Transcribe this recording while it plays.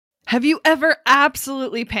Have you ever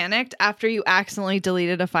absolutely panicked after you accidentally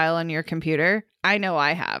deleted a file on your computer? I know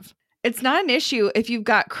I have. It's not an issue if you've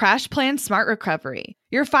got CrashPlan Smart Recovery.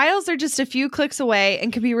 Your files are just a few clicks away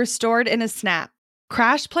and can be restored in a snap.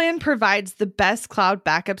 CrashPlan provides the best cloud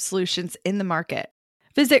backup solutions in the market.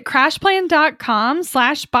 Visit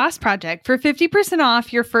crashplan.com/bossproject for 50%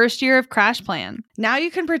 off your first year of CrashPlan. Now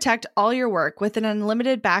you can protect all your work with an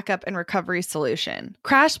unlimited backup and recovery solution.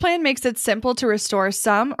 CrashPlan makes it simple to restore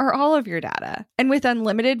some or all of your data. And with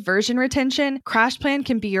unlimited version retention, CrashPlan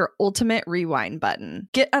can be your ultimate rewind button.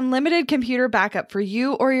 Get unlimited computer backup for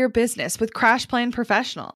you or your business with CrashPlan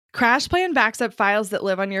Professional. CrashPlan backs up files that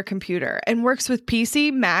live on your computer and works with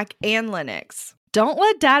PC, Mac, and Linux. Don't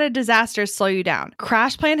let data disasters slow you down.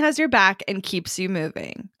 CrashPlan has your back and keeps you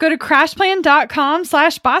moving. Go to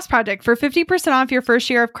crashplan.com/bossproject for 50% off your first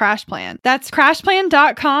year of CrashPlan. That's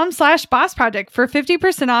crashplan.com/bossproject for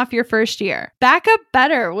 50% off your first year. Back up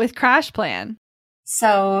better with CrashPlan.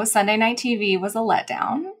 So Sunday Night TV was a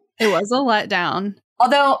letdown. It was a letdown.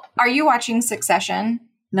 Although, are you watching Succession?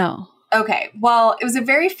 No. Okay. Well, it was a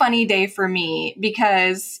very funny day for me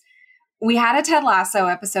because we had a Ted Lasso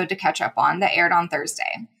episode to catch up on that aired on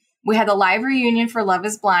Thursday. We had the live reunion for Love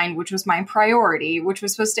is Blind, which was my priority, which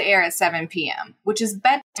was supposed to air at 7 p.m., which is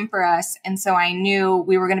bedtime for us. And so I knew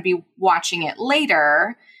we were going to be watching it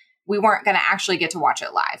later. We weren't going to actually get to watch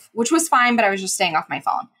it live, which was fine, but I was just staying off my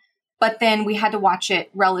phone. But then we had to watch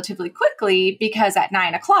it relatively quickly because at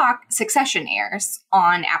 9 o'clock, Succession airs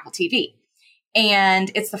on Apple TV.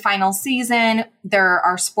 And it's the final season. There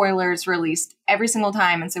are spoilers released every single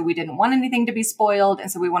time. And so we didn't want anything to be spoiled. And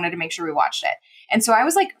so we wanted to make sure we watched it. And so I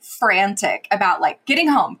was like frantic about like getting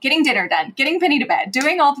home, getting dinner done, getting Penny to bed,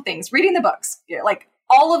 doing all the things, reading the books, like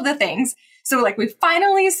all of the things. So like we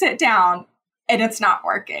finally sit down and it's not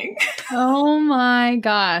working. Oh my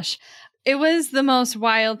gosh. It was the most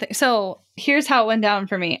wild thing. So here's how it went down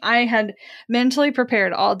for me. I had mentally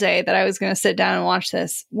prepared all day that I was going to sit down and watch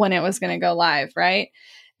this when it was going to go live, right?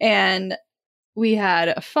 And we had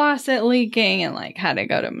a faucet leaking and like had to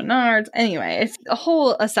go to Menards. Anyway, it's a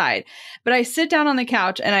whole aside. But I sit down on the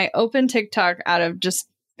couch and I open TikTok out of just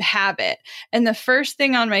habit. And the first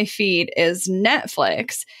thing on my feed is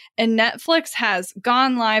Netflix. And Netflix has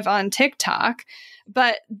gone live on TikTok.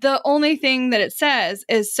 But the only thing that it says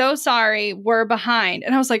is, so sorry, we're behind.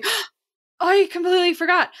 And I was like, oh, I completely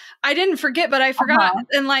forgot. I didn't forget, but I forgot.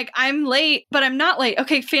 And like, I'm late, but I'm not late.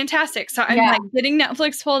 Okay, fantastic. So I'm like getting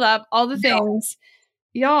Netflix pulled up, all the things.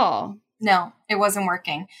 Y'all. No, it wasn't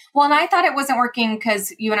working. Well, and I thought it wasn't working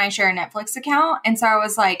because you and I share a Netflix account. And so I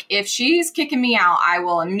was like, if she's kicking me out, I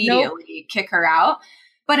will immediately kick her out.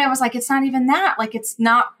 But I was like, it's not even that. Like, it's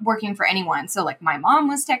not working for anyone. So like my mom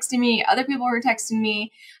was texting me, other people were texting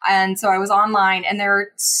me. And so I was online and there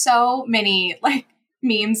were so many like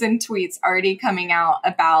memes and tweets already coming out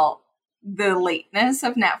about the lateness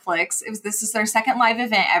of Netflix. This is their second live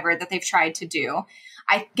event ever that they've tried to do.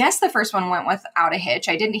 I guess the first one went without a hitch.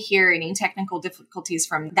 I didn't hear any technical difficulties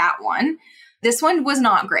from that one. This one was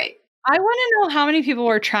not great. I want to know how many people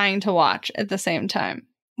were trying to watch at the same time.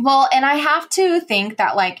 Well, and I have to think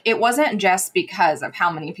that like it wasn't just because of how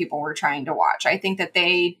many people were trying to watch. I think that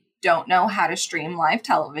they don't know how to stream live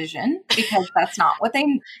television because that's not what they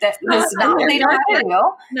know how to do.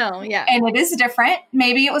 No, yeah. And it is different.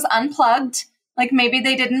 Maybe it was unplugged. Like maybe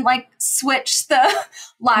they didn't like switch the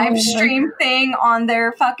live stream thing on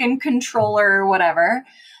their fucking controller or whatever.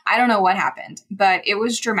 I don't know what happened, but it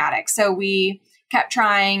was dramatic. So we kept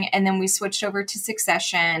trying and then we switched over to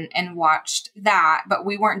Succession and watched that, but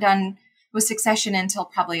we weren't done with Succession until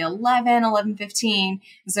probably 11:15.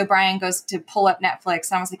 So Brian goes to pull up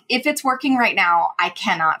Netflix and I was like, if it's working right now, I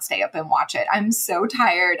cannot stay up and watch it. I'm so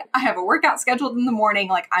tired. I have a workout scheduled in the morning.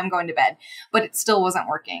 Like I'm going to bed, but it still wasn't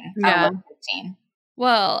working at 11:15.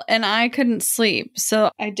 Well, and I couldn't sleep.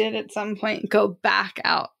 So I did at some point go back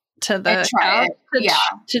out to the couch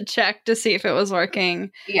to check to see if it was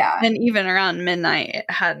working. Yeah. And even around midnight,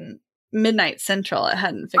 midnight central, it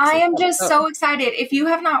hadn't fixed it. I am just so excited. If you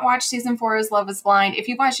have not watched season 4 of Love is Blind, if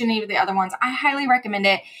you've watched any of the other ones, I highly recommend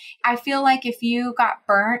it. I feel like if you got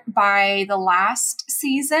burnt by the last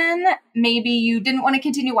season, maybe you didn't want to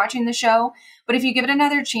continue watching the show. But if you give it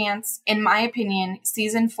another chance, in my opinion,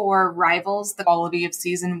 season 4 rivals the quality of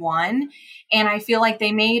season 1. And I feel like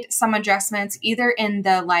they made some adjustments either in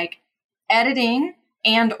the like editing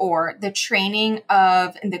and or the training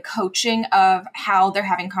of and the coaching of how they're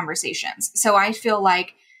having conversations. So I feel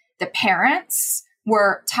like the parents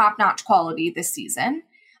were top-notch quality this season.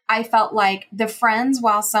 I felt like the friends,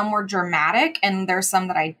 while some were dramatic, and there's some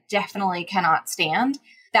that I definitely cannot stand,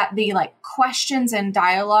 that the like questions and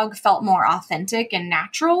dialogue felt more authentic and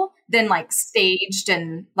natural than like staged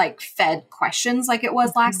and like fed questions like it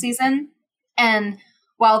was last season. And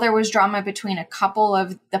while there was drama between a couple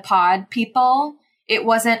of the pod people, it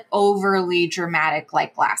wasn't overly dramatic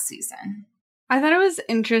like last season. I thought it was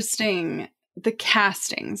interesting, the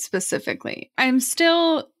casting specifically. I'm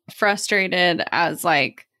still frustrated as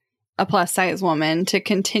like a plus size woman to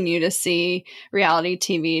continue to see reality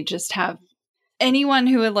TV just have anyone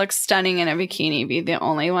who would look stunning in a bikini be the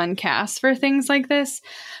only one cast for things like this.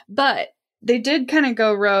 But they did kind of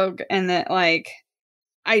go rogue in that, like,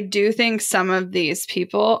 I do think some of these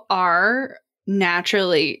people are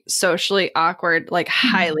naturally socially awkward, like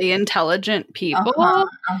highly intelligent people.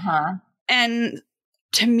 And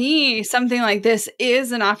to me, something like this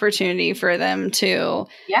is an opportunity for them to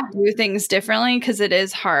do things differently, because it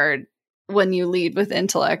is hard when you lead with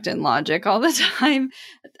intellect and logic all the time.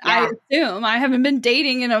 I assume, I haven't been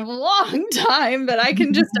dating in a long time, but I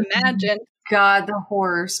can just imagine. God, the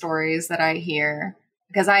horror stories that I hear,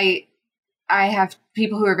 because I have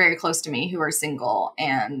people who are very close to me who are single,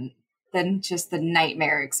 and then just the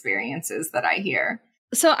nightmare experiences that I hear.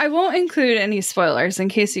 So I won't include any spoilers in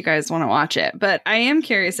case you guys want to watch it, but I am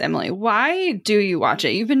curious, Emily, why do you watch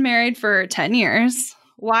it? You've been married for 10 years.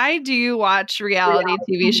 Why do you watch reality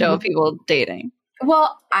TV show people dating?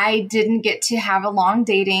 Well, I didn't get to have a long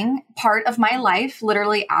dating part of my life,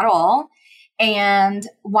 literally at all. And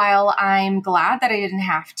while I'm glad that I didn't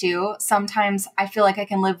have to, sometimes I feel like I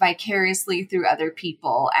can live vicariously through other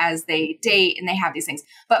people as they date and they have these things.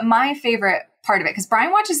 But my favorite part of it, because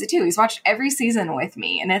Brian watches it too. He's watched every season with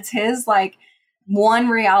me, and it's his like one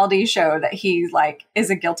reality show that he like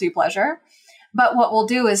is a guilty pleasure. But what we'll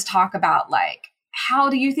do is talk about like,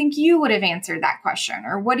 how do you think you would have answered that question?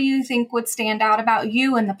 Or what do you think would stand out about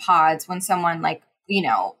you in the pods when someone like, you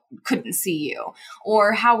know, couldn't see you?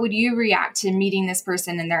 Or how would you react to meeting this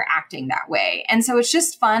person and they're acting that way? And so it's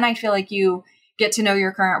just fun. I feel like you get to know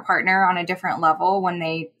your current partner on a different level when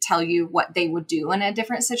they tell you what they would do in a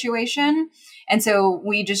different situation. And so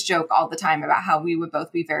we just joke all the time about how we would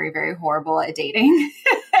both be very, very horrible at dating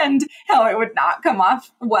and how it would not come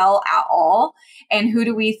off well at all. And who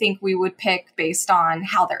do we think we would pick based on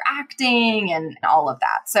how they're acting and all of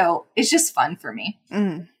that. So it's just fun for me.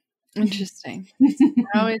 Interesting.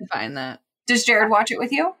 I always find that. Does Jared watch it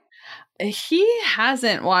with you? He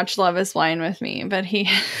hasn't watched Love is Blind with me, but he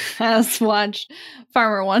has watched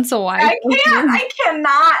Farmer Once a Wife. I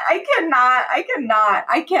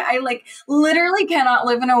like literally cannot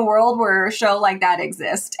live in a world where a show like that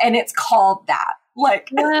exists. And it's called that. Like,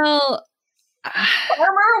 well,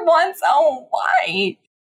 Farmer Once a Wife.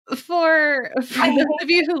 For those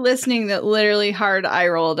of you who are listening that literally hard eye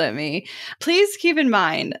rolled at me, please keep in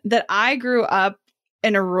mind that I grew up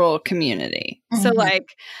in a rural community. So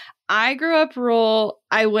like, I grew up rural.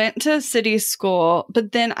 I went to city school,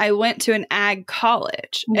 but then I went to an ag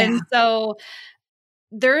college. And so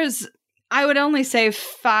there's, I would only say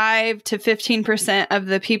 5 to 15% of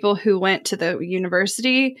the people who went to the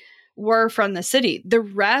university were from the city. The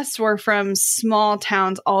rest were from small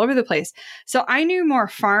towns all over the place. So I knew more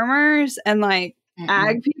farmers and like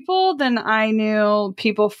ag people than I knew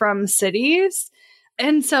people from cities.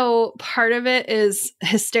 And so part of it is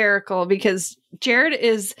hysterical because Jared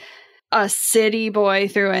is a city boy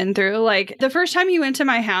through and through. Like the first time he went to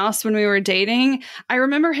my house when we were dating, I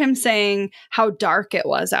remember him saying how dark it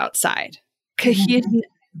was outside.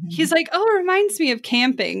 He's like, oh, it reminds me of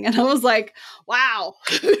camping. And I was like, wow.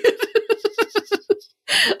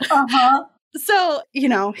 So, you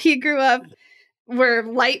know, he grew up where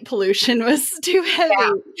light pollution was too heavy.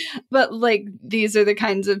 Yeah. But like, these are the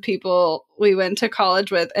kinds of people we went to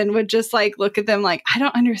college with and would just like look at them like, I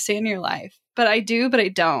don't understand your life. But I do, but I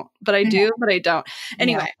don't. But I do, but I don't.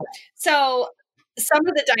 Anyway, so some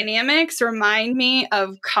of the dynamics remind me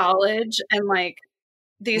of college and like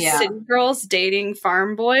these city girls dating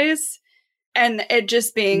farm boys and it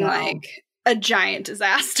just being like a giant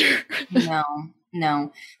disaster.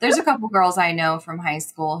 No. There's a couple girls I know from high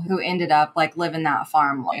school who ended up like living that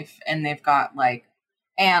farm life and they've got like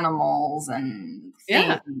animals and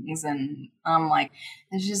things. And I'm like,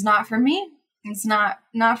 it's just not for me. It's not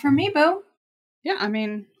for me, boo. Yeah. I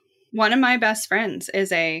mean, one of my best friends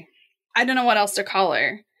is I don't know what else to call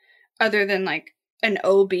her other than like an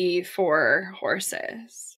OB for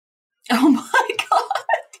horses. Oh my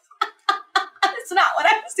God. That's not what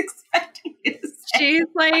I was expecting you to say. She's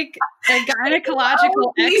like a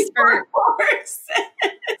gynecological expert.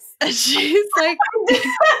 She's like,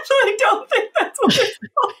 I actually don't think that's what it's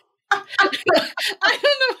called. I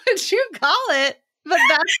don't know what you call it, But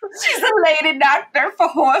that's She's a lady doctor for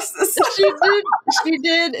horses. she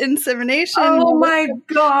did insemination. Oh my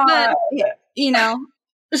God. But, you know,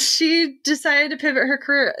 she decided to pivot her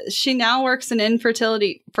career. She now works in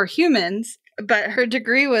infertility for humans, but her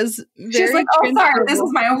degree was very She's like, oh, sorry, this transferable.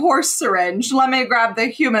 is my horse syringe. Let me grab the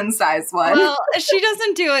human-sized one. Well, she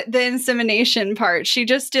doesn't do it the insemination part. She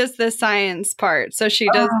just does the science part. So she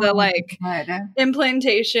does the like God.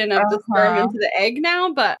 implantation of the sperm into the egg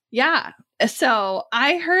now. But yeah. So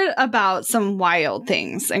I heard about some wild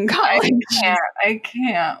things in college. I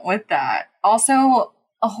can't with that. Also,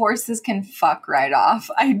 horses can fuck right off.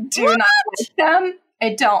 I do not like them.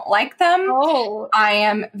 I don't like them. Oh, I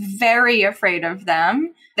am very afraid of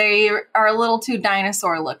them. They are a little too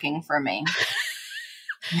dinosaur looking for me.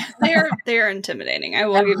 they're intimidating. I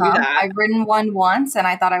will give you that. I've ridden one once and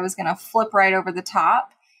I thought I was going to flip right over the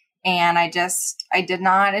top. And I did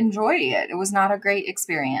not enjoy it. It was not a great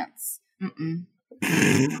experience.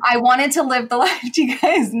 I wanted to live the life. Do you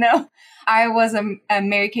guys know? I was a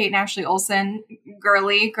Mary-Kate and Ashley Olsen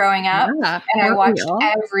girly growing up. Yeah, and I watched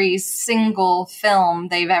every single film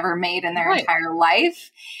they've ever made in their entire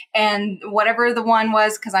life. And whatever the one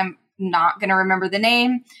was, because I'm not going to remember the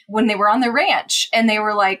name, when they were on the ranch and they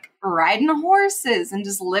were like riding horses and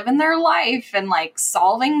just living their life and like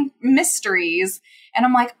solving mysteries. And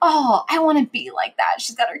I'm like, oh, I want to be like that.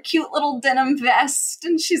 She's got her cute little denim vest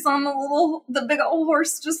and she's on the big old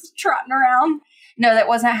horse just trotting around. No, that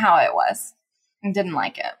wasn't how it was. I didn't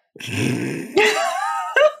like it.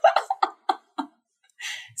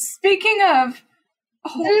 Speaking of,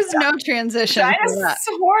 there's no transition.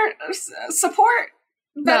 Support.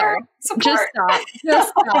 Better support.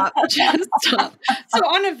 Just stop. So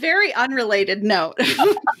on a very unrelated note,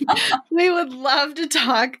 we would love to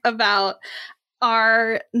talk about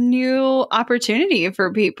our new opportunity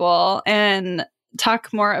for people and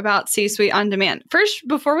talk more about C-Suite On Demand. First,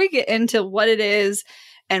 before we get into what it is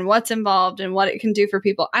and what's involved and what it can do for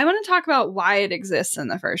people, I want to talk about why it exists in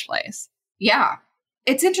the first place. Yeah.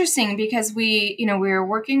 It's interesting because we're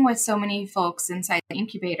working with so many folks inside the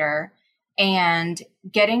incubator and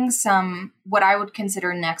getting some, what I would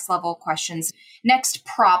consider next level questions, next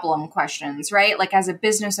problem questions, right? Like as a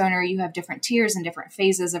business owner, you have different tiers and different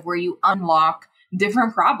phases of where you unlock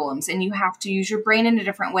different problems and you have to use your brain in a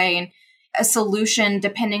different way. And a solution,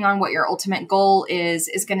 depending on what your ultimate goal is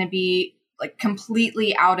going to be like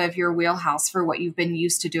completely out of your wheelhouse for what you've been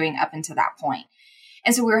used to doing up until that point.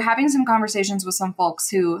 And so we were having some conversations with some folks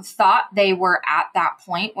who thought they were at that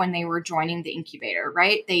point when they were joining the incubator,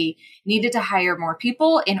 right? They needed to hire more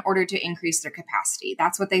people in order to increase their capacity.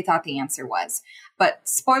 That's what they thought the answer was. But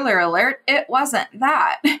spoiler alert, it wasn't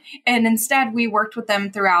that. And instead, we worked with them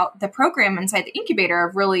throughout the program inside the incubator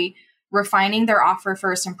of really refining their offer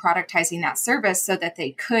first and productizing that service so that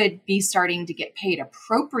they could be starting to get paid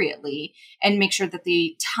appropriately and make sure that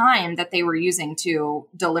the time that they were using to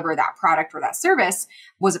deliver that product or that service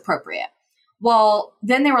was appropriate. Well,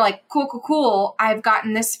 then they were like, cool. I've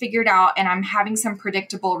gotten this figured out and I'm having some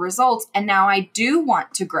predictable results. And now I do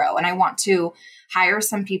want to grow and I want to hire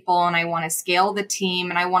some people and I want to scale the team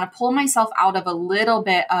and I want to pull myself out of a little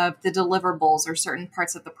bit of the deliverables or certain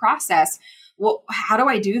parts of the process. Well, how do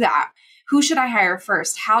I do that? Who should I hire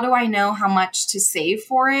first? How do I know how much to save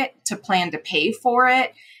for it, to plan to pay for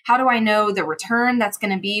it? How do I know the return that's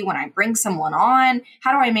going to be when I bring someone on?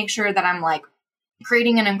 How do I make sure that I'm like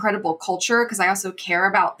creating an incredible culture? Because I also care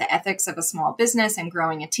about the ethics of a small business and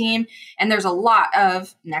growing a team. And there's a lot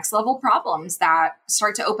of next level problems that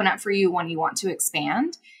start to open up for you when you want to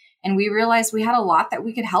expand. And we realized we had a lot that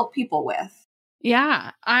we could help people with. Yeah,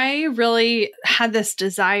 I really had this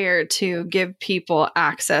desire to give people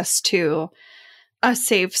access to a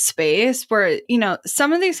safe space where,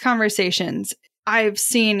 some of these conversations I've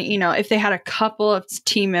seen, if they had a couple of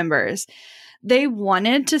team members, they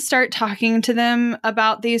wanted to start talking to them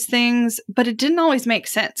about these things, but it didn't always make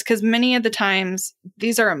sense because many of the times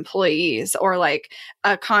these are employees or like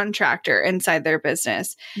a contractor inside their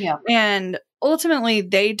business. Yeah. And ultimately,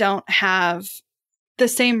 they don't have the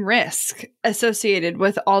same risk associated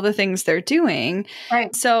with all the things they're doing.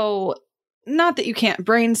 Right. So not that you can't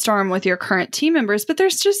brainstorm with your current team members, but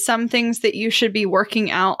there's just some things that you should be working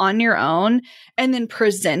out on your own and then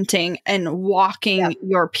presenting and walking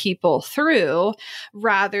your people through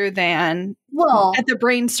rather than at the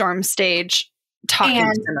brainstorm stage talking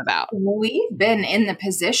to them about. We've been in the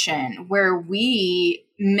position where we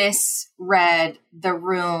misread the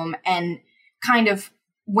room and kind of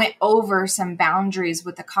went over some boundaries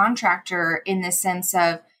with the contractor in the sense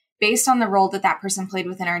of based on the role that that person played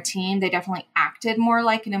within our team, they definitely acted more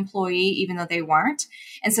like an employee, even though they weren't.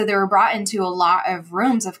 And so they were brought into a lot of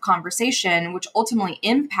rooms of conversation, which ultimately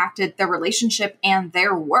impacted the relationship and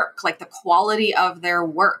their work, like the quality of their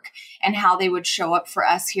work and how they would show up for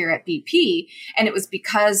us here at BP. And it was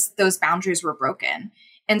because those boundaries were broken.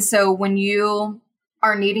 And so when you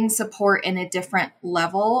are needing support in a different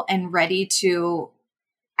level and ready to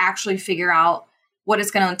actually figure out what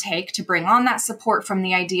it's going to take to bring on that support, from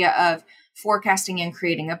the idea of forecasting and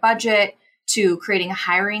creating a budget, to creating a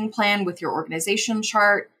hiring plan with your organization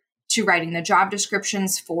chart, to writing the job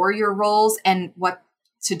descriptions for your roles and what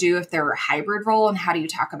to do if they're a hybrid role and how do you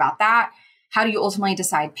talk about that? How do you ultimately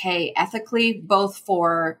decide pay ethically, both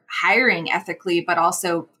for hiring ethically, but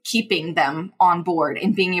also keeping them on board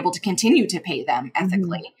and being able to continue to pay them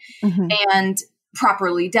ethically, and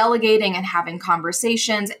properly delegating and having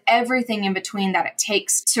conversations, everything in between that it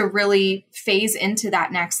takes to really phase into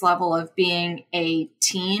that next level of being a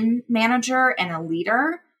team manager and a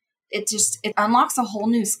leader. It unlocks a whole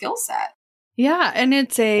new skill set. Yeah. And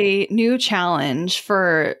it's a new challenge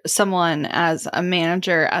for someone as a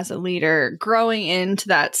manager, as a leader, growing into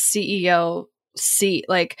that CEO seat.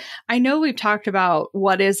 Like, I know we've talked about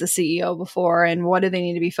what is a CEO before and what do they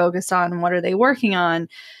need to be focused on and what are they working on.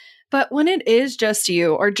 But when it is just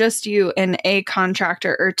you or just you and a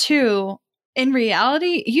contractor or two, in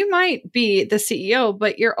reality, you might be the CEO,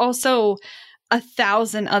 but you're also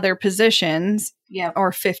 1,000 other positions. Yeah.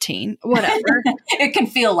 Or 15, whatever. It can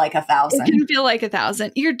feel like 1,000. It can feel like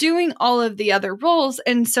 1,000. You're doing all of the other roles.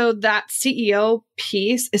 And so that CEO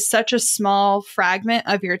piece is such a small fragment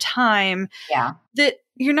of your time that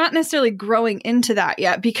you're not necessarily growing into that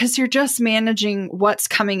yet, because you're just managing what's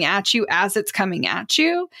coming at you as it's coming at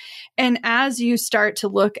you. And as you start to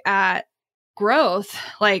look at growth,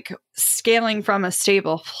 like scaling from a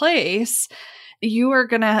stable place, you are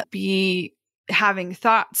going to be having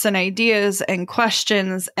thoughts and ideas and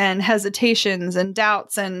questions and hesitations and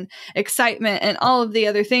doubts and excitement and all of the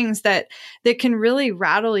other things that can really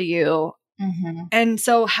rattle you. And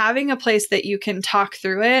so having a place that you can talk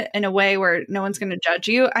through it in a way where no one's going to judge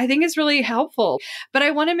you, I think is really helpful. But I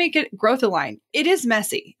want to make it growth aligned. It is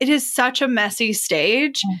messy. It is such a messy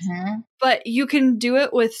stage, but you can do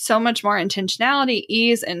it with so much more intentionality,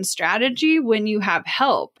 ease, and strategy when you have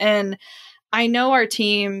help. And I know our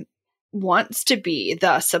team wants to be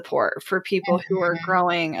the support for people who are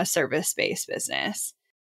growing a service-based business.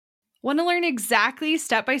 Want to learn exactly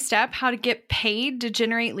step-by-step how to get paid to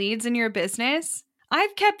generate leads in your business?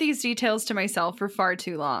 I've kept these details to myself for far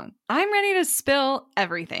too long. I'm ready to spill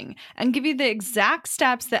everything and give you the exact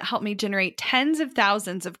steps that help me generate tens of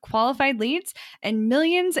thousands of qualified leads and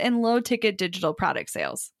millions in low-ticket digital product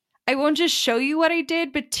sales. I won't just show you what I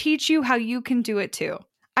did, but teach you how you can do it too.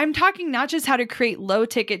 I'm talking not just how to create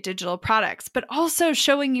low-ticket digital products, but also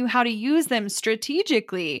showing you how to use them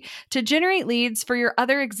strategically to generate leads for your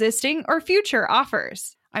other existing or future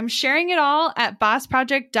offers. I'm sharing it all at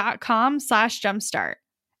bossproject.com/jumpstart,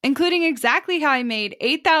 including exactly how I made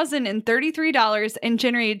 $8,033 and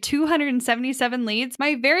generated 277 leads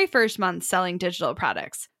my very first month selling digital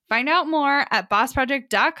products. Find out more at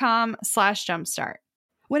bossproject.com/jumpstart.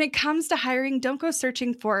 When it comes to hiring, don't go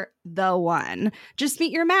searching for the one. Just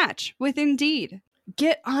meet your match with Indeed.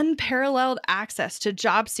 Get unparalleled access to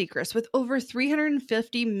job seekers with over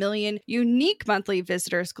 350 million unique monthly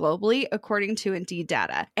visitors globally, according to Indeed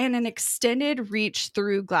data, and an extended reach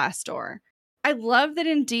through Glassdoor. I love that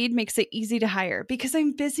Indeed makes it easy to hire because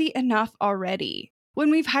I'm busy enough already. When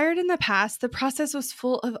we've hired in the past, the process was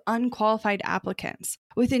full of unqualified applicants.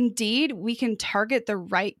 With Indeed, we can target the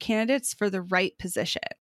right candidates for the right position.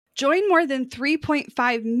 Join more than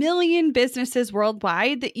 3.5 million businesses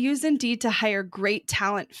worldwide that use Indeed to hire great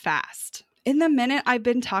talent fast. In the minute I've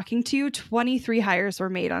been talking to you, 23 hires were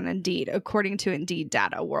made on Indeed, according to Indeed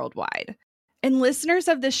data worldwide. And listeners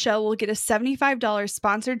of this show will get a $75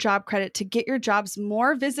 sponsored job credit to get your jobs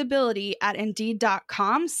more visibility at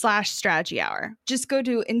Indeed.com/Strategy Hour. Just go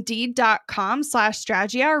to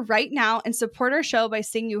Indeed.com/Strategy Hour right now and support our show by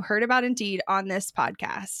saying you heard about Indeed on this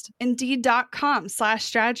podcast.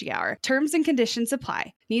 Indeed.com/Strategy Hour. Terms and conditions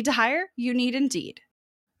apply. Need to hire? You need Indeed.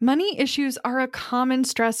 Money issues are a common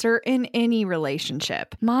stressor in any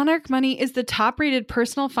relationship. Monarch Money is the top-rated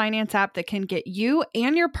personal finance app that can get you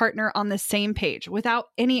and your partner on the same page without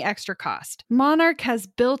any extra cost. Monarch has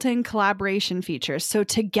built-in collaboration features, so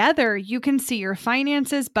together you can see your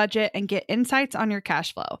finances, budget, and get insights on your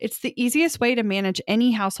cash flow. It's the easiest way to manage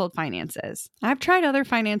any household finances. I've tried other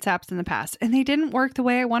finance apps in the past, and they didn't work the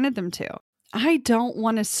way I wanted them to. I don't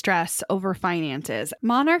want to stress over finances.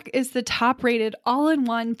 Monarch is the top-rated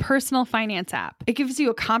all-in-one personal finance app. It gives you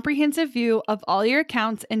a comprehensive view of all your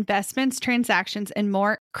accounts, investments, transactions, and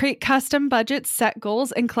more. Create custom budgets, set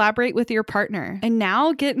goals, and collaborate with your partner. And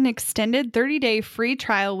now get an extended 30-day free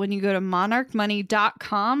trial when you go to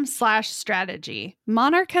monarchmoney.com/strategy.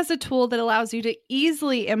 Monarch has a tool that allows you to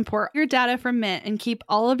easily import your data from Mint and keep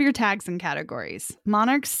all of your tags and categories.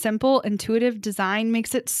 Monarch's simple, intuitive design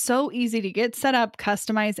makes it so easy to get set up,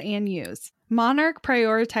 customize, and use. Monarch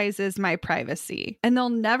prioritizes my privacy, and they'll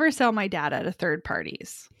never sell my data to third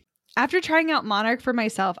parties. After trying out Monarch for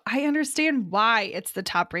myself, I understand why it's the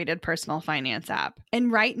top-rated personal finance app.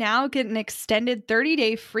 And right now, get an extended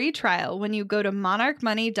 30-day free trial when you go to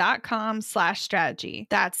monarchmoney.com/strategy.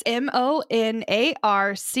 That's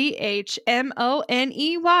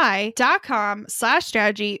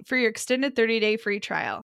monarchmoney.com/strategy for your extended 30-day free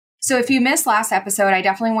trial. So if you missed last episode, I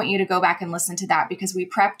definitely want you to go back and listen to that because we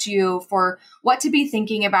prepped you for what to be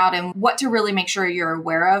thinking about and what to really make sure you're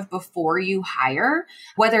aware of before you hire,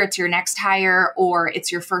 whether it's your next hire or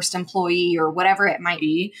it's your first employee or whatever it might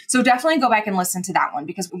be. So definitely go back and listen to that one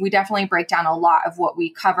because we definitely break down a lot of what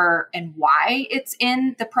we cover and why it's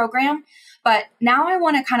in the program. But now I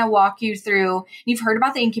want to kind of walk you through, you've heard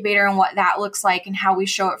about the incubator and what that looks like and how we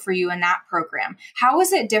show it for you in that program. How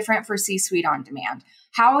is it different for C-Suite On Demand?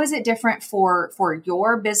 How is it different for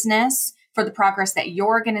your business, for the progress that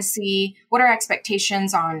you're going to see? What are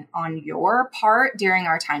expectations on your part during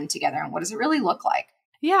our time together? And what does it really look like?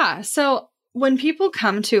 Yeah. So when people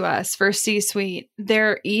come to us for C-Suite,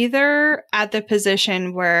 they're either at the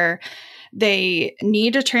position where they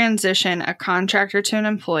need to transition a contractor to an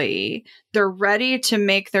employee. They're ready to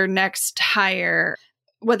make their next hire,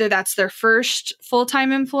 whether that's their first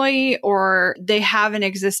full-time employee or they have an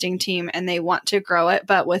existing team and they want to grow it,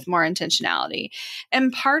 but with more intentionality.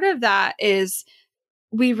 And part of that is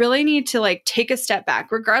we really need to take a step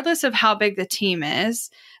back, regardless of how big the team is,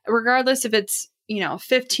 regardless if it's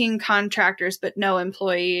 15 contractors, but no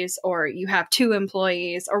employees, or you have 2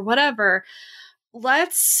 employees or whatever.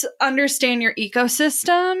 Let's understand your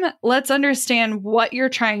ecosystem. Let's understand what you're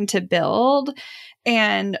trying to build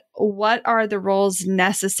and what are the roles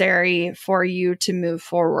necessary for you to move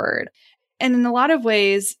forward. And in a lot of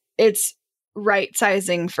ways, it's right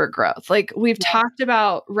sizing for growth. We've talked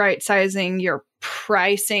about right sizing your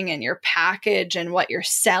pricing and your package and what you're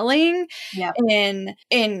selling in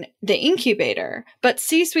the incubator. But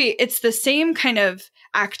C-Suite, it's the same kind of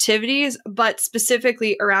activities, but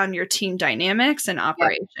specifically around your team dynamics and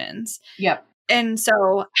operations. Yep. And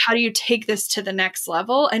so how do you take this to the next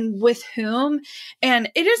level and with whom?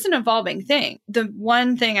 And it is an evolving thing. The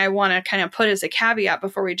one thing I want to kind of put as a caveat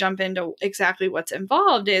before we jump into exactly what's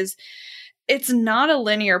involved is it's not a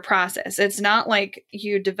linear process. It's not like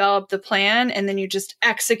you develop the plan and then you just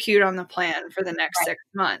execute on the plan for the next 6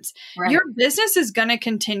 months. Right. Your business is going to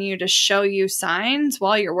continue to show you signs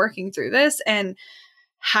while you're working through this. And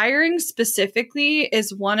hiring specifically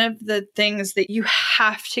is one of the things that you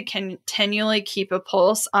have to continually keep a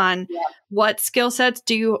pulse on. What skill sets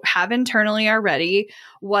do you have internally already?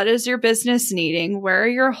 What is your business needing? Where are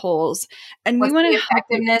your holes? And what's the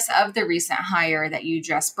effectiveness of the recent hire that you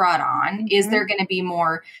just brought on? Mm-hmm. Is there going to be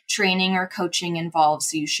more training or coaching involved?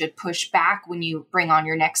 So you should push back when you bring on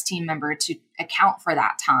your next team member to account for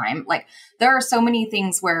that time. There are so many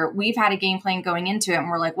things where we've had a game plan going into it and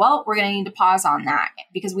we're like, well, we're going to need to pause on that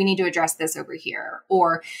because we need to address this over here.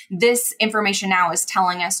 Or this information now is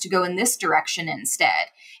telling us to go in this direction instead.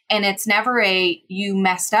 And it's never you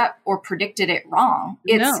messed up or predicted it wrong.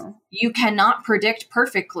 You cannot predict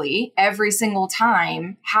perfectly every single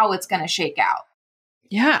time how it's going to shake out.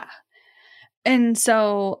 Yeah. And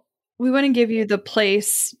so we want to give you the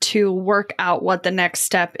place to work out what the next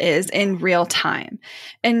step is in real time.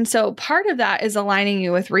 And so part of that is aligning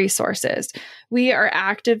you with resources. We are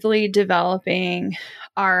actively developing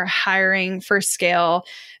our hiring for scale.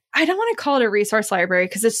 I don't want to call it a resource library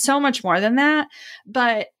because it's so much more than that,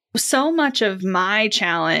 but so much of my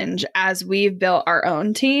challenge as we've built our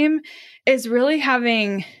own team is really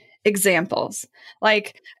having examples.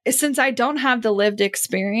 Since I don't have the lived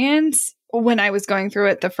experience when I was going through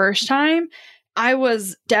it the first time, I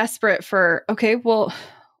was desperate for, okay, well,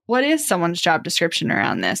 what is someone's job description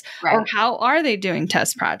around this? Right. Or how are they doing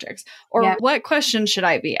test projects? Or what questions should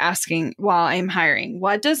I be asking while I'm hiring?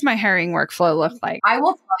 What does my hiring workflow look like? I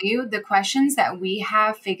will tell you the questions that we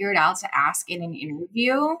have figured out to ask in an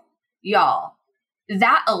interview, y'all,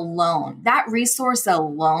 that resource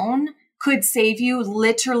alone could save you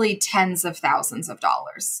literally tens of thousands of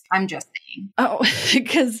dollars. I'm just saying. Oh,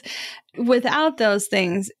 because without those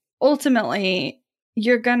things, ultimately,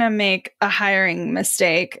 you're going to make a hiring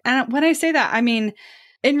mistake. And when I say that, I mean,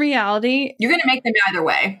 in reality, you're going to make them either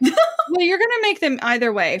way. Well, you're going to make them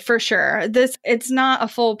either way for sure. It's not a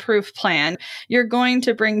foolproof plan. You're going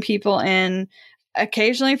to bring people in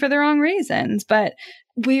occasionally for the wrong reasons, but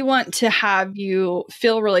we want to have you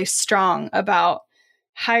feel really strong about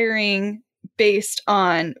hiring based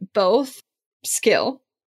on both skill.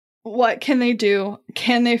 What can they do?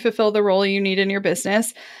 Can they fulfill the role you need in your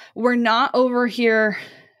business? We're not over here.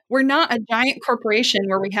 We're not a giant corporation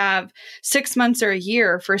where we have 6 months or a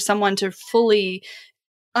year for someone to fully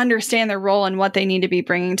understand their role and what they need to be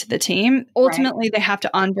bringing to the team. Ultimately, They have to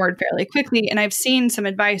onboard fairly quickly. And I've seen some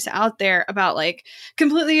advice out there about like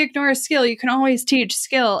completely ignore a skill. You can always teach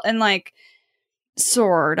skill, and like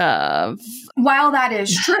sort of. While that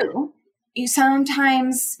is true,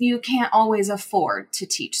 sometimes you can't always afford to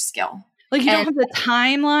teach skill. Like you don't have the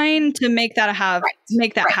timeline to make that happen.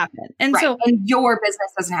 And so and your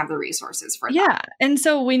business doesn't have the resources for that. Yeah. And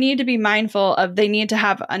so we need to be mindful of they need to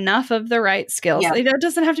have enough of the right skills. Yep. It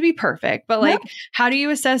doesn't have to be perfect, but like how do you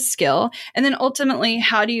assess skill? And then ultimately,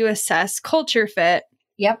 how do you assess culture fit?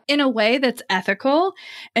 Yep. In a way that's ethical,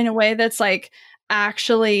 in a way that's like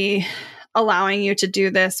actually allowing you to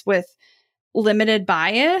do this with limited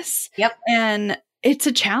bias. Yep. And it's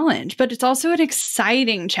a challenge, but it's also an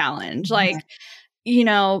exciting challenge. Mm-hmm. Like, you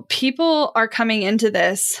know, people are coming into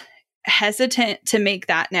this hesitant to make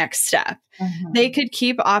that next step. Mm-hmm. They could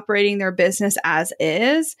keep operating their business as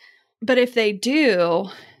is, but if they do,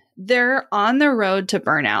 they're on the road to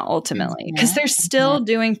burnout ultimately because they're still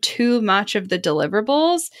doing too much of the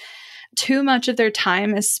deliverables. Too much of their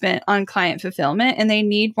time is spent on client fulfillment, and they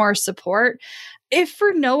need more support, if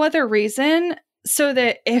for no other reason, so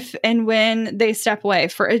that if and when they step away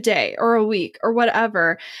for a day or a week or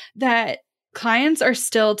whatever, that clients are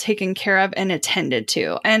still taken care of and attended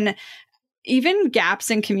to. And even gaps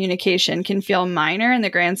in communication can feel minor in the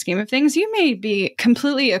grand scheme of things. You may be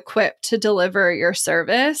completely equipped to deliver your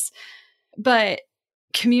service, but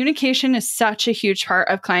communication is such a huge part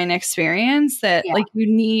of client experience that like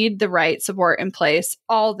you need the right support in place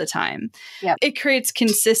all the time. It creates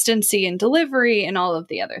consistency in delivery and all of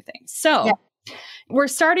the other things. So we're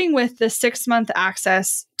starting with the 6-month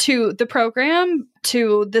access to the program,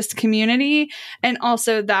 to this community, and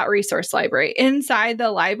also that resource library. Inside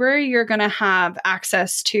the library, you're going to have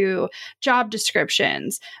access to job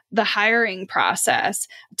descriptions, the hiring process,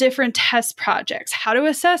 different test projects, how to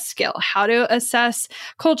assess skill, how to assess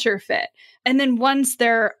culture fit. And then once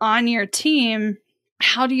they're on your team,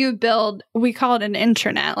 how do you build, we call it an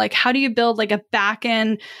intranet, like how do you build like a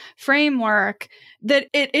back-end framework that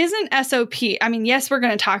it isn't SOP. I mean, yes, we're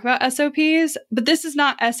going to talk about SOPs, but this is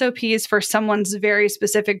not SOPs for someone's very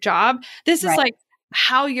specific job. This is like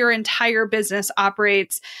how your entire business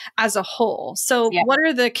operates as a whole. So what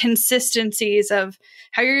are the consistencies of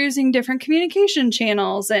how you're using different communication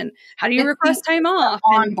channels, and how do you request time off?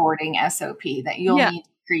 Onboarding SOP that you'll need to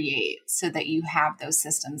create so that you have those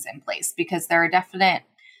systems in place, because there are definite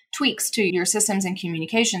tweaks to your systems and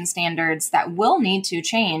communication standards that will need to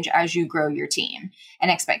change as you grow your team,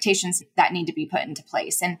 and expectations that need to be put into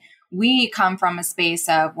place. And we come from a space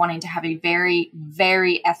of wanting to have a very,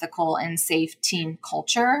 very ethical and safe team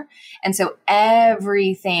culture. And so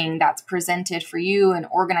everything that's presented for you and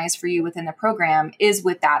organized for you within the program is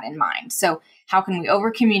with that in mind. So how can we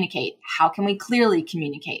over communicate? How can we clearly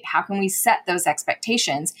communicate? How can we set those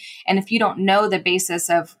expectations? And if you don't know the basis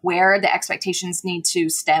of where the expectations need to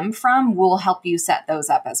stem from, we'll help you set those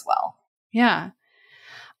up as well. Yeah.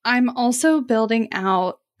 I'm also building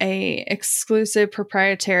out a exclusive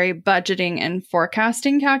proprietary budgeting and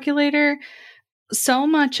forecasting calculator. So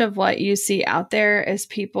much of what you see out there is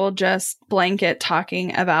people just blanket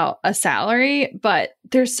talking about a salary, but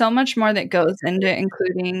there's so much more that goes into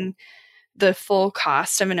including the full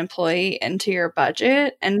cost of an employee into your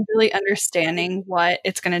budget and really understanding what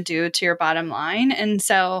it's going to do to your bottom line. And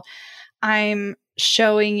so I'm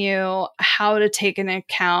showing you how to take into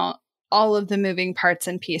account all of the moving parts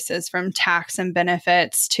and pieces, from tax and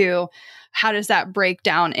benefits to how does that break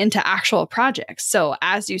down into actual projects. So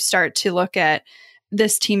as you start to look at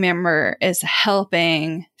this team member is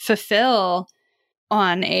helping fulfill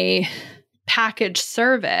on a package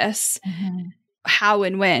service, how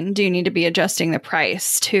and when do you need to be adjusting the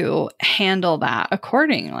price to handle that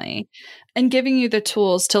accordingly, and giving you the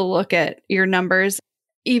tools to look at your numbers,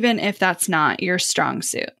 even if that's not your strong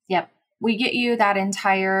suit. Yep. We get you that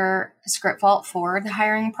entire script vault for the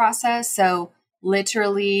hiring process. So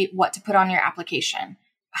literally what to put on your application,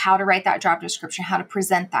 how to write that job description, how to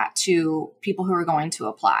present that to people who are going to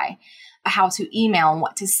apply, how to email and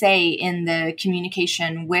what to say in the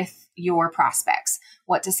communication with your prospects,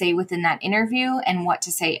 what to say within that interview and what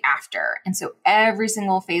to say after. And so every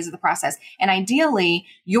single phase of the process. And ideally,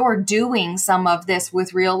 you're doing some of this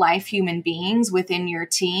with real life human beings within your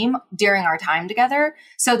team during our time together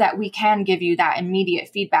so that we can give you that immediate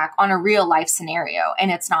feedback on a real life scenario. And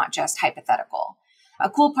it's not just hypothetical. A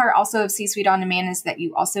cool part also of C-Suite On Demand is that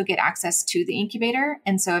you also get access to the incubator.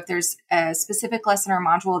 And so if there's a specific lesson or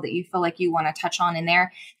module that you feel like you want to touch on in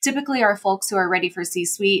there, typically our folks who are ready for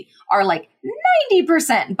C-Suite are like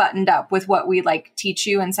 90% buttoned up with what we like teach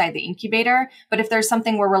you inside the incubator. But if there's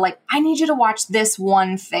something where we're like, I need you to watch this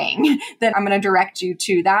one thing, then I'm going to direct you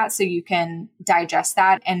to that so you can digest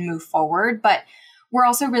that and move forward. But we're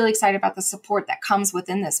also really excited about the support that comes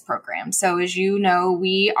within this program. So as you know,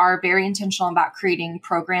 we are very intentional about creating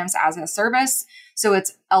programs as a service. So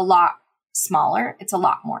it's a lot smaller. It's a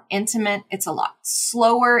lot more intimate. It's a lot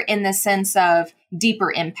slower in the sense of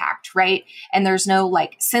deeper impact, right? And there's no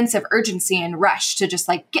like sense of urgency and rush to just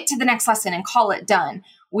like get to the next lesson and call it done.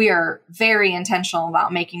 We are very intentional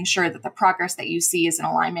about making sure that the progress that you see is in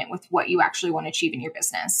alignment with what you actually want to achieve in your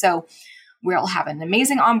business. So we'll have an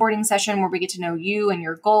amazing onboarding session where we get to know you and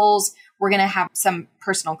your goals. We're going to have some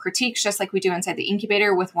personal critiques, just like we do inside the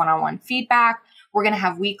incubator with one-on-one feedback. We're going to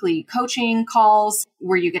have weekly coaching calls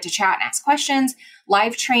where you get to chat and ask questions,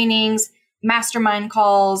 live trainings, mastermind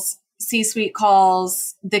calls, C-suite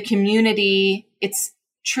calls, the community. It's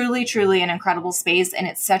truly, truly an incredible space. And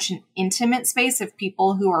it's such an intimate space of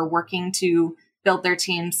people who are working to build their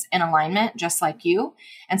teams in alignment, just like you.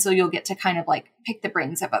 And so you'll get to kind of like pick the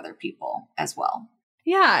brains of other people as well.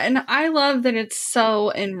 Yeah. And I love that it's so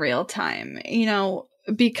in real time,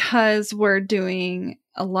 because we're doing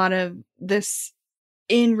a lot of this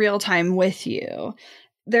in real time with you.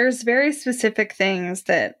 There's very specific things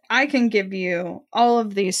that I can give you all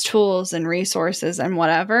of these tools and resources and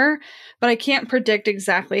whatever, but I can't predict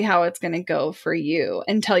exactly how it's going to go for you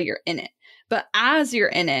until you're in it. But as you're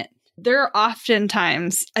in it, there are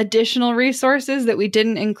oftentimes additional resources that we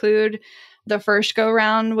didn't include the first go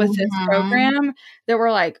round with this program that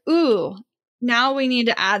we're like, ooh, now we need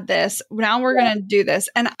to add this. Now we're going to do this.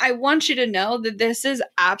 And I want you to know that this is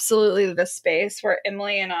absolutely the space where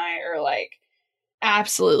Emily and I are like,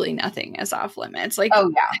 absolutely nothing is off limits. Like,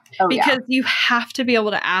 because you have to be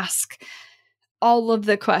able to ask all of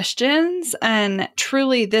the questions. And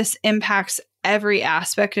truly, this impacts every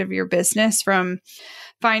aspect of your business, from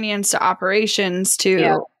finance to operations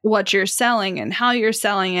to what you're selling and how you're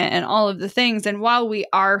selling it and all of the things. And while we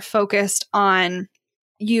are focused on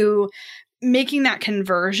you making that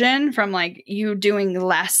conversion from like you doing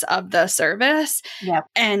less of the service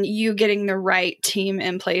and you getting the right team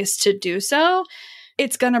in place to do so,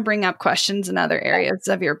 it's going to bring up questions in other areas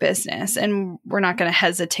of your business. And we're not going to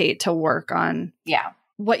hesitate to work on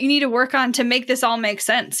what you need to work on to make this all make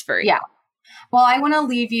sense for you. Yeah. Well, I want to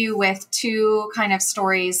leave you with two kind of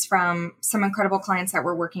stories from some incredible clients that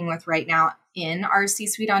we're working with right now in our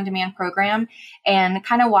C-Suite On Demand program, and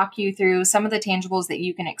kind of walk you through some of the tangibles that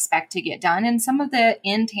you can expect to get done and some of the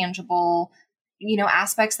intangible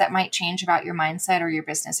aspects that might change about your mindset or your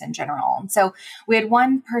business in general. And so we had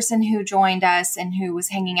one person who joined us and who was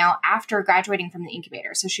hanging out after graduating from the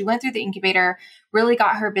incubator. So she went through the incubator, really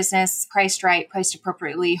got her business priced right, priced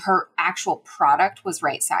appropriately. Her actual product was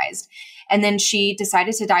right-sized. And then she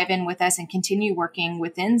decided to dive in with us and continue working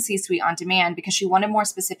within C-Suite On Demand because she wanted more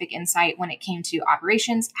specific insight when it came to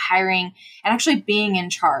operations, hiring, and actually being in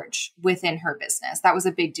charge within her business. That was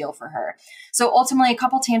a big deal for her. So ultimately, a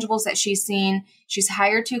couple tangibles that she's seen: she's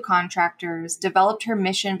hired 2 contractors, developed her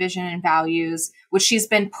mission, vision, and values, which she's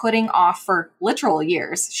been putting off for literal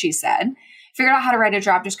years, she said. Figured out how to write a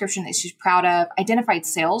job description that she's proud of, identified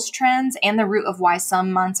sales trends and the root of why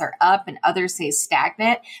some months are up and others stay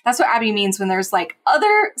stagnant. That's what Abby means when there's like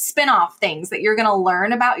other spin-off things that you're going to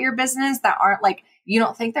learn about your business that aren't like, you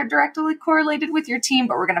don't think they're directly correlated with your team,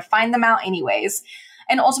 but we're going to find them out anyways.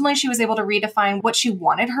 And ultimately, she was able to redefine what she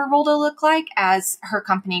wanted her role to look like as her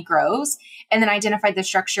company grows, and then identified the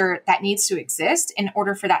structure that needs to exist in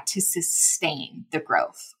order for that to sustain the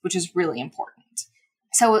growth, which is really important.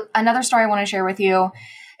 So another story I want to share with you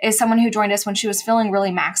is someone who joined us when she was feeling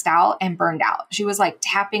really maxed out and burned out. She was like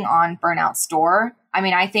tapping on burnout's door. I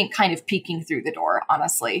mean, I think kind of peeking through the door,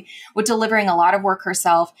 honestly, with delivering a lot of work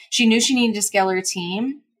herself. She knew she needed to scale her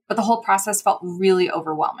team, but the whole process felt really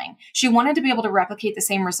overwhelming. She wanted to be able to replicate the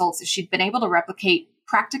same results that she'd been able to replicate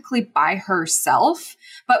practically by herself,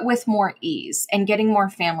 but with more ease and getting more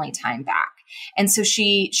family time back. And so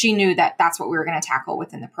she knew that that's what we were going to tackle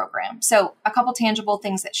within the program. So a couple tangible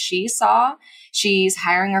things that she saw: she's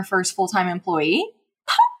hiring her first full-time employee.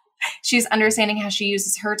 She's understanding how she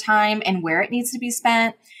uses her time and where it needs to be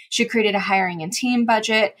spent. She created a hiring and team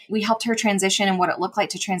budget. We helped her transition and what it looked like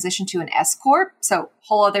to transition to an S Corp. So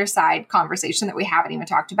whole other side conversation that we haven't even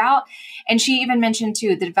talked about. And she even mentioned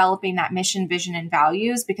too, the developing that mission, vision, and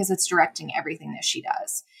values because it's directing everything that she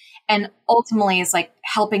does. And ultimately is like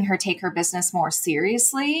helping her take her business more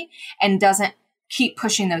seriously and doesn't keep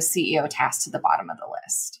pushing those CEO tasks to the bottom of the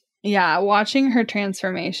list. Yeah, watching her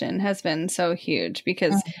transformation has been so huge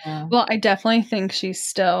because, well, I definitely think she's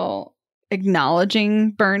still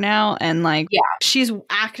acknowledging burnout and like she's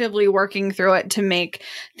actively working through it to make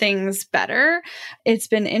things better. It's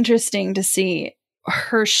been interesting to see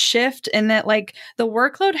her shift in that like the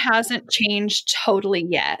workload hasn't changed totally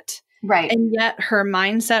yet. Right. And yet her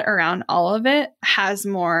mindset around all of it has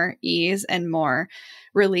more ease and more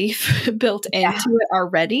relief built into it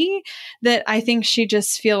already, that I think she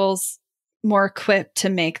just feels more equipped to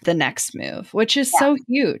make the next move, which is so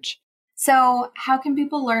huge. So how can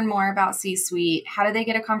people learn more about C-Suite? How do they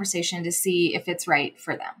get a conversation to see if it's right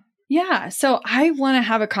for them? Yeah. So I want to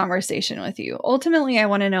have a conversation with you. Ultimately, I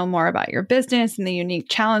want to know more about your business and the unique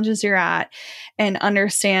challenges you're at and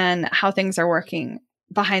understand how things are working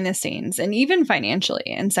behind the scenes and even financially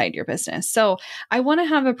inside your business. So I want to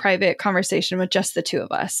have a private conversation with just the two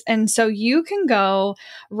of us. And so you can go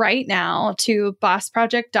right now to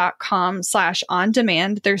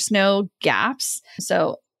bossproject.com/on-demand. There's no gaps.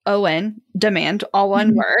 So demand, all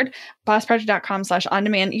one word,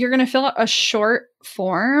 bossproject.com/on-demand. You're going to fill out a short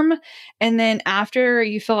form. And then after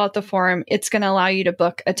you fill out the form, it's going to allow you to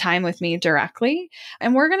book a time with me directly.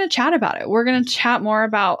 And we're going to chat about it. We're going to chat more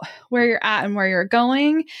about where you're at and where you're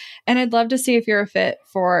going. And I'd love to see if you're a fit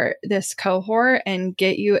for this cohort and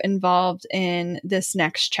get you involved in this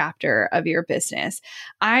next chapter of your business.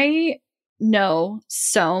 I know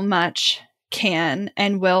so much can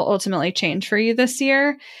and will ultimately change for you this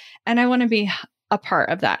year. And I want to be a part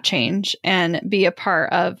of that change and be a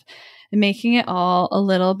part of making it all a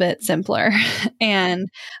little bit simpler. And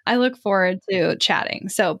I look forward to chatting.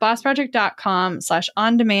 So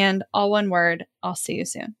bossproject.com/on-demand, all one word. I'll see you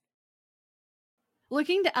soon.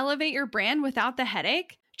 Looking to elevate your brand without the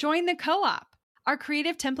headache? Join the Co-op, our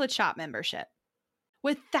creative template shop membership.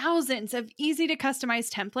 With thousands of easy to customize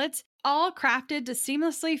templates, all crafted to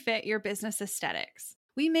seamlessly fit your business aesthetics,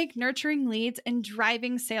 we make nurturing leads and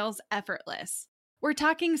driving sales effortless. We're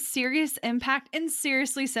talking serious impact and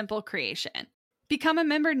seriously simple creation. Become a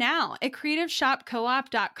member now at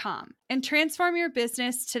creativeshopcoop.com and transform your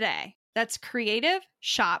business today. That's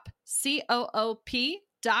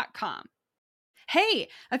creativeshopcoop.com. Hey,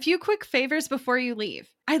 a few quick favors before you leave.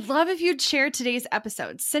 I'd love if you'd share today's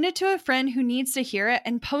episode, send it to a friend who needs to hear it,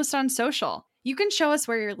 and post on social. You can show us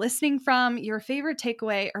where you're listening from, your favorite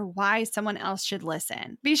takeaway, or why someone else should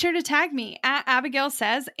listen. Be sure to tag me at Abigail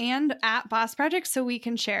Says and at Boss Project so we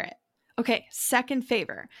can share it. Okay, second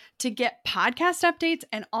favor, to get podcast updates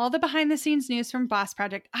and all the behind the scenes news from Boss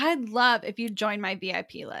Project, I'd love if you'd join my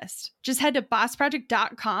VIP list. Just head to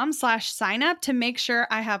bossproject.com/sign up to make sure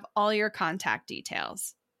I have all your contact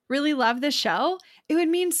details. Really love the show? It would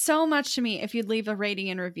mean so much to me if you'd leave a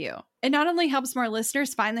rating and review. It not only helps more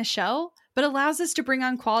listeners find the show, but allows us to bring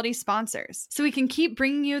on quality sponsors so we can keep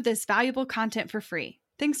bringing you this valuable content for free.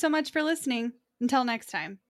 Thanks so much for listening. Until next time.